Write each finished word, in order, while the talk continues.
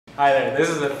Hi there, this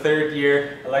is a third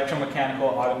year electromechanical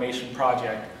automation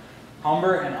project.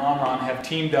 Humber and Omron have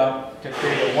teamed up to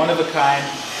create a one-of-a-kind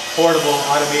portable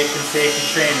automation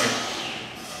safety trainer.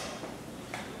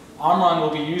 Omron will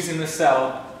be using the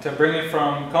cell to bring it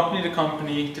from company to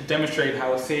company to demonstrate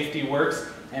how safety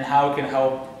works and how it can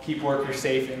help keep workers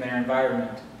safe in their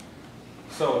environment.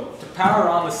 So, to power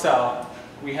on the cell,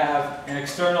 we have an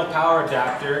external power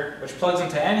adapter which plugs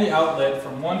into any outlet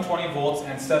from 120 volts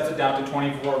and steps it down to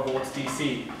 24 volts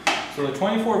DC. So the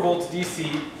 24 volts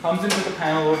DC comes into the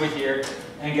panel over here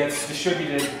and gets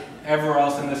distributed everywhere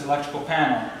else in this electrical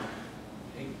panel.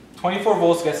 24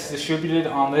 volts gets distributed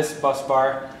on this bus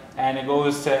bar and it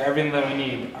goes to everything that we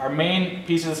need. Our main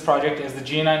piece of this project is the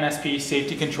G9SP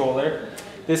safety controller.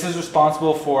 This is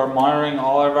responsible for monitoring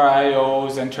all of our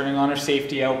IOs and turning on our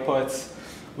safety outputs.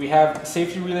 We have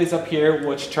safety relays up here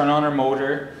which turn on our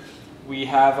motor. We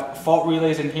have fault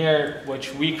relays in here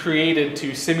which we created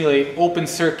to simulate open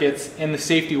circuits in the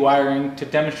safety wiring to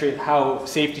demonstrate how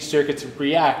safety circuits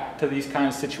react to these kind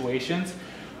of situations.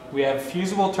 We have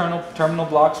fusible terminal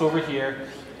blocks over here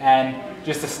and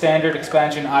just a standard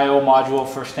expansion I/O module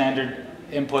for standard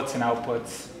inputs and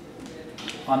outputs.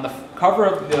 On the cover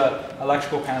of the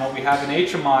electrical panel we have an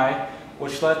HMI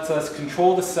which lets us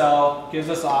control the cell, gives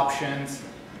us options,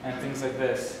 and things like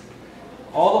this.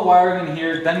 All the wiring in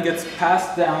here then gets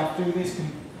passed down through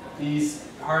these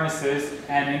harnesses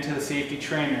and into the safety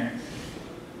trainer.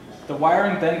 The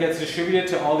wiring then gets distributed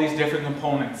to all these different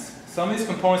components. Some of these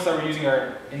components that we're using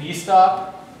are an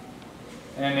e-stop,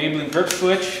 an enabling grip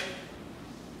switch,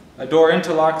 a door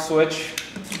interlock switch,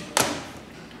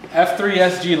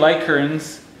 F3SG light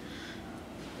curtains,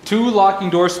 2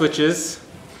 locking door switches,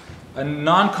 a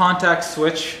non-contact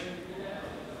switch,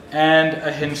 and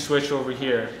a hinge switch over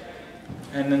here.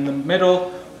 And in the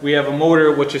middle we have a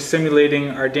motor which is simulating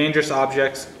our dangerous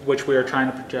objects which we are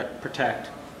trying to protect.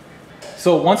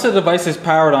 So once the device is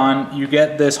powered on, you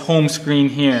get this home screen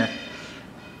here.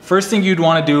 First thing you'd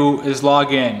want to do is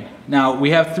log in. Now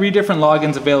we have 3 different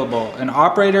logins available: an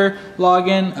operator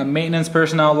login, a maintenance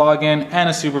personnel login, and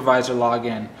a supervisor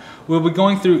login. We'll be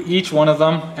going through each one of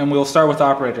them and we'll start with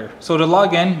operator. So to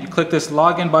log in, you click this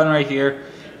login button right here.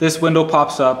 This window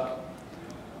pops up.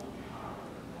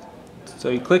 So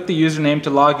you click the username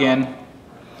to log in.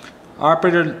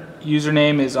 Operator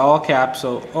username is all caps,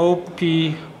 so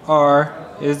OPR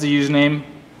is the username.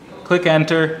 Click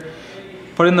enter.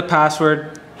 Put in the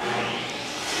password.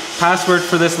 Password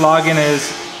for this login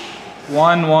is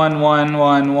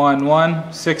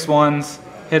 111111, 6 ones.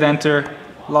 Hit enter.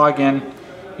 Login.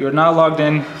 You are now logged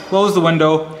in. Close the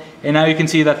window, and now you can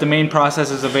see that the main process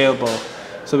is available.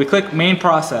 So we click main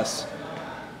process.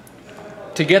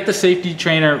 To get the safety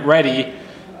trainer ready,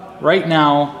 right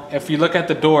now, if you look at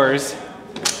the doors,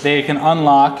 they can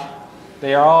unlock.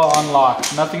 They are all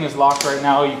unlocked. Nothing is locked right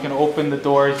now. You can open the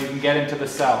doors, you can get into the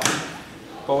cell.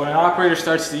 But when an operator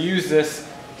starts to use this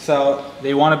cell,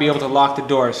 they want to be able to lock the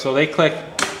doors. So they click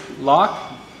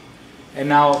lock, and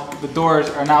now the doors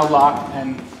are now locked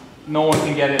and no one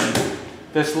can get in.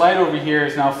 This light over here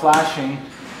is now flashing,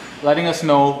 letting us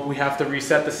know we have to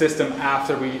reset the system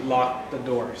after we lock the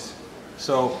doors.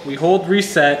 So we hold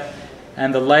reset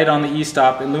and the light on the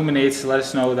e-stop illuminates to let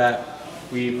us know that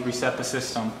we've reset the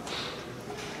system.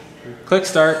 Click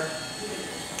start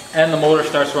and the motor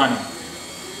starts running.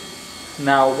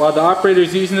 Now while the operator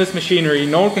is using this machinery,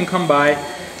 no one can come by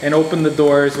and open the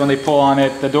doors when they pull on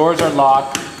it. The doors are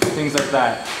locked, things like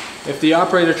that. If the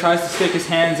operator tries to stick his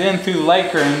hands in through the light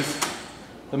curtains,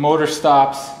 the motor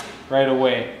stops right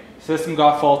away. System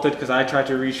got faulted because I tried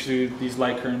to reach through these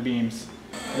light current beams.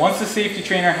 Once the safety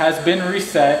trainer has been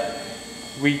reset,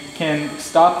 we can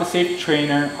stop the safety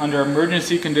trainer under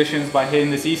emergency conditions by hitting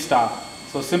this e-stop.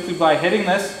 So simply by hitting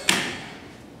this,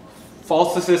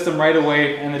 faults the system right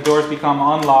away and the doors become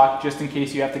unlocked just in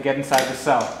case you have to get inside the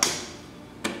cell.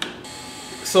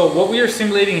 So what we are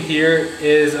simulating here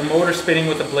is a motor spinning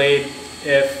with a blade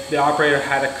if the operator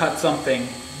had to cut something.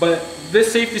 But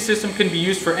this safety system can be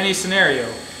used for any scenario.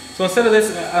 So instead of this,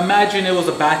 imagine it was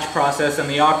a batch process and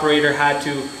the operator had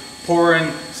to pour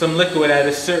in some liquid at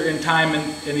a certain time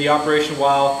in the operation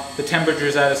while the temperature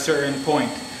is at a certain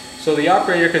point. So the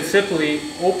operator could simply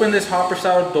open this hopper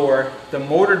style door, the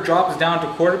motor drops down to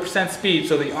 0.25% speed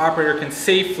so the operator can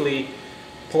safely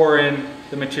pour in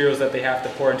the materials that they have to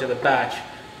pour into the batch.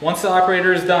 Once the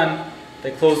operator is done,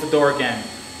 they close the door again.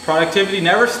 Productivity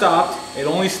never stopped, it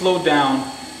only slowed down,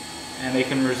 and they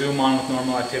can resume on with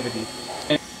normal activity.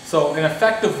 So an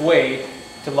effective way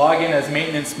to log in as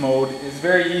maintenance mode is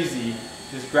very easy.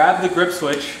 Just grab the grip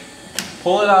switch,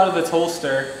 pull it out of its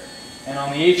holster, and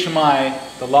on the HMI,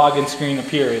 the login screen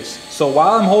appears. So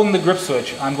while I'm holding the grip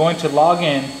switch, I'm going to log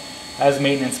in as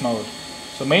maintenance mode.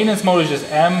 So maintenance mode is just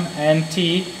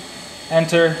MNT,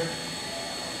 enter,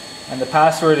 and the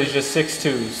password is just 6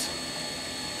 2s.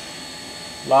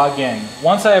 Log in.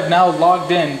 Once I have now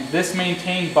logged in, this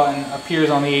maintain button appears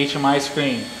on the HMI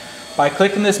screen. By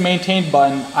clicking this maintain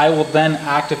button, I will then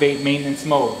activate maintenance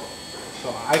mode.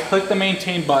 So I click the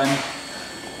maintain button,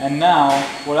 and now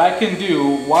what I can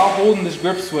do while holding this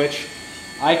grip switch,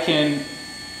 I can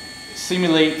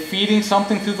simulate feeding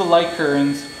something through the light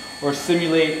curtains, or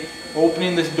simulate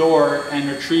opening this door and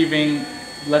retrieving,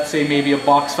 let's say maybe a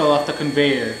box fell off the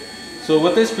conveyor. So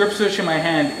with this grip switch in my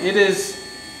hand, it is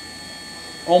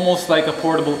almost like a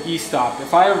portable e-stop.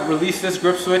 If I release this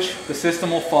grip switch, the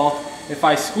system will fault. If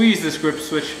I squeeze this grip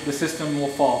switch, the system will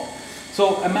fault.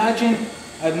 So imagine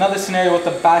another scenario with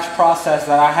the batch process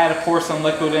that I had to pour some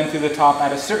liquid in through the top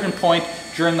at a certain point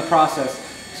during the process.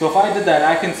 So if I did that,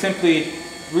 I can simply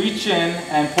reach in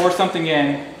and pour something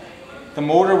in. The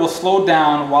motor will slow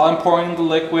down while I'm pouring the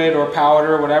liquid or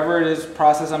powder, whatever it is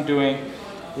process I'm doing.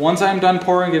 Once I'm done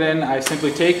pouring it in, I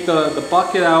simply take the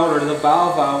bucket out or the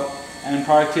valve out, and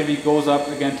productivity goes up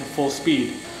again to full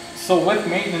speed. So with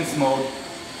maintenance mode,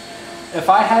 if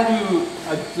I had to,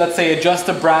 let's say, adjust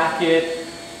a bracket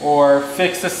or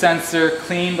fix a sensor,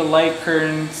 clean the light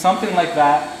curtain, something like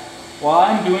that, while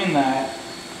I'm doing that,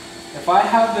 if I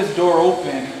have this door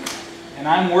open and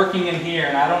I'm working in here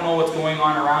and I don't know what's going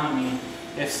on around me,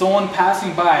 if someone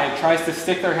passing by tries to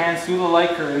stick their hands through the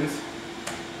light curtains,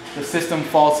 the system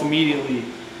faults immediately.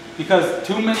 Because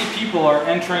too many people are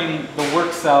entering the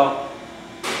work cell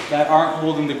that aren't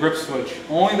holding the grip switch.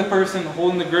 Only the person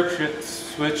holding the grip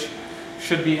switch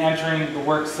should be entering the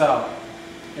work cell.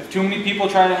 If too many people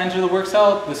try to enter the work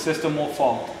cell, the system will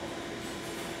fault.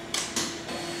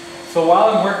 So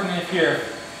while I'm working in here,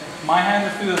 if my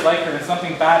hands are through the light curtain and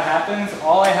something bad happens,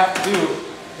 all I have to do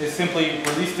is simply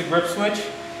release the grip switch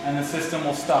and the system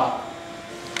will stop.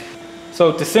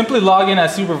 So to simply log in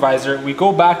as supervisor, we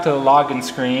go back to the login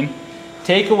screen,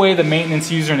 take away the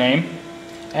maintenance username,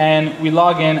 and we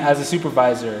log in as a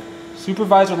supervisor.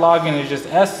 Supervisor login is just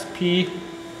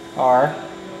SPR,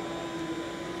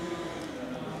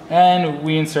 and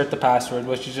we insert the password,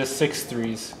 which is just 6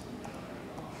 3s.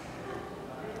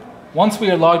 Once we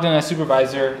are logged in as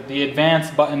supervisor, the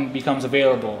advanced button becomes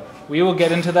available. We will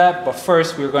get into that, but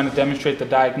first we're going to demonstrate the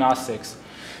diagnostics.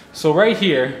 So right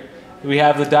here, we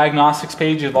have the diagnostics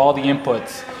page of all the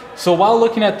inputs. So while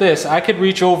looking at this, I could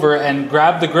reach over and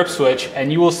grab the grip switch,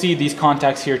 and you will see these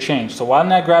contacts here change. So why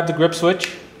don't I grab the grip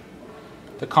switch?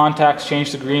 The contacts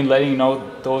change to green, letting you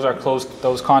know those are closed.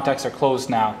 Those contacts are closed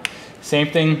now. Same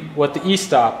thing with the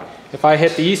e-stop. If I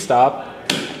hit the e-stop,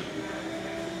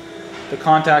 the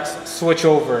contacts switch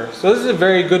over. So this is a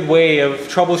very good way of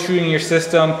troubleshooting your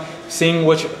system, seeing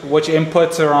which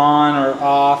inputs are on or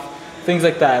off, things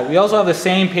like that. We also have the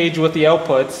same page with the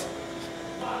outputs.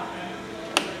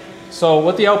 So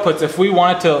with the outputs, if we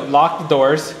wanted to lock the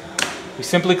doors, we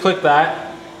simply click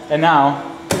that, and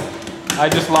now I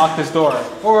just lock this door.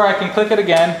 Or I can click it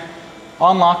again,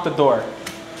 unlock the door.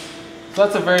 So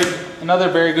that's another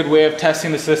very good way of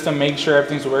testing the system, making sure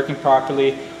everything's working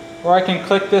properly. Or I can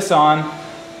click this on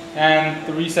and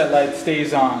the reset light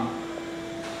stays on.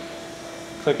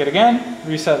 Click it again,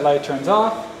 reset light turns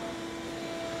off.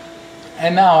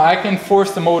 And now I can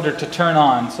force the motor to turn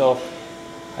on. So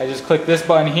I just click this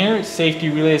button here, safety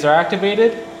relays are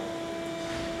activated.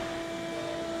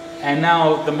 And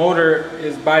now the motor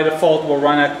is by default will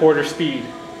run at quarter speed.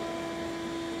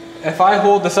 If I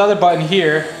hold this other button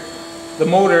here, the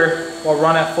motor will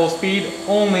run at full speed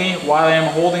only while I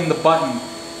am holding the button.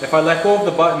 If I let go of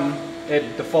the button,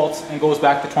 it defaults and goes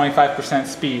back to 25%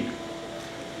 speed.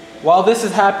 While this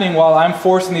is happening, while I'm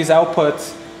forcing these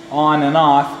outputs on and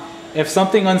off, if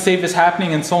something unsafe is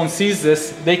happening and someone sees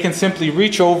this, they can simply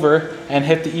reach over and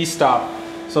hit the e-stop.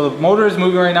 So the motor is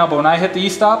moving right now, but when I hit the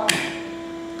e-stop,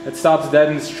 it stops dead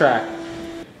in its track.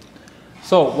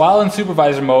 So while in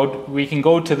supervisor mode, we can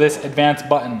go to this advanced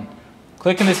button.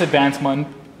 Clicking this advanced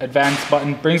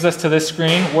button brings us to this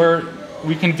screen where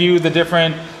we can view the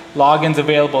different logins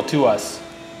available to us.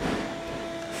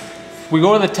 If we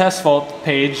go to the test fault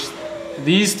page,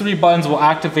 these 3 buttons will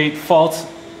activate faults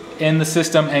in the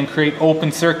system and create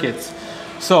open circuits.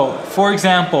 So for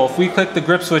example, if we click the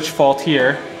grip switch fault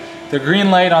here, the green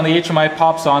light on the HMI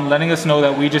pops on, letting us know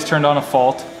that we just turned on a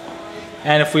fault.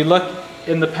 And if we look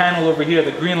in the panel over here,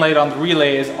 the green light on the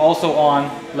relay is also on,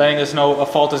 letting us know a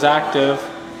fault is active.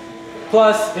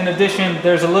 Plus, in addition,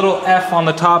 there's a little F on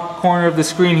the top corner of the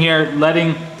screen here,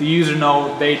 letting the user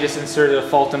know they just inserted a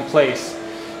fault in place.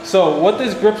 So what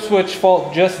this grip switch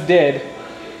fault just did,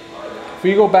 if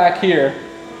we go back here,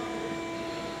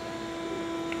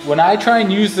 when I try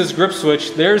and use this grip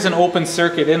switch, there's an open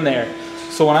circuit in there.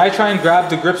 So when I try and grab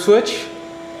the grip switch,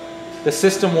 the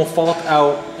system will fault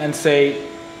out and say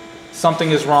something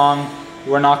is wrong,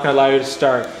 we're not going to allow you to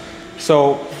start.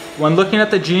 So when looking at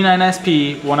the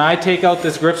G9SP, when I take out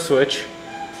this grip switch,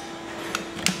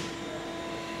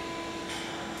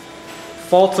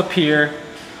 faults appear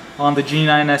on the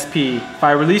G9SP. If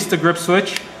I release the grip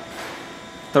switch,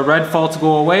 the red faults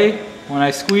go away. When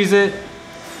I squeeze it,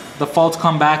 the faults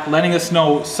come back, letting us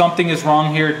know something is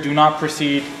wrong here, do not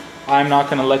proceed, I'm not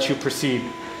going to let you proceed.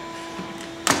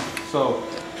 So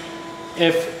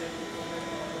if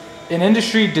an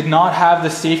industry did not have the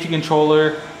safety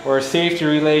controller or a safety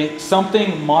relay,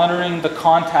 something monitoring the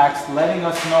contacts, letting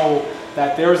us know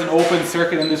that there is an open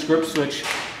circuit in this grip switch,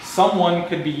 someone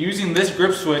could be using this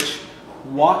grip switch,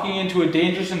 walking into a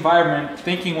dangerous environment,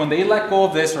 thinking when they let go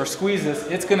of this or squeeze this,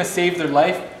 it's going to save their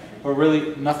life, but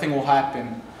really nothing will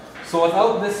happen. So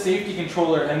without this safety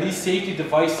controller and these safety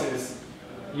devices,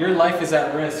 your life is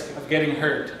at risk of getting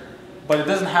hurt. But it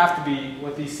doesn't have to be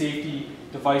with these safety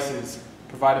devices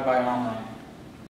provided by Omron.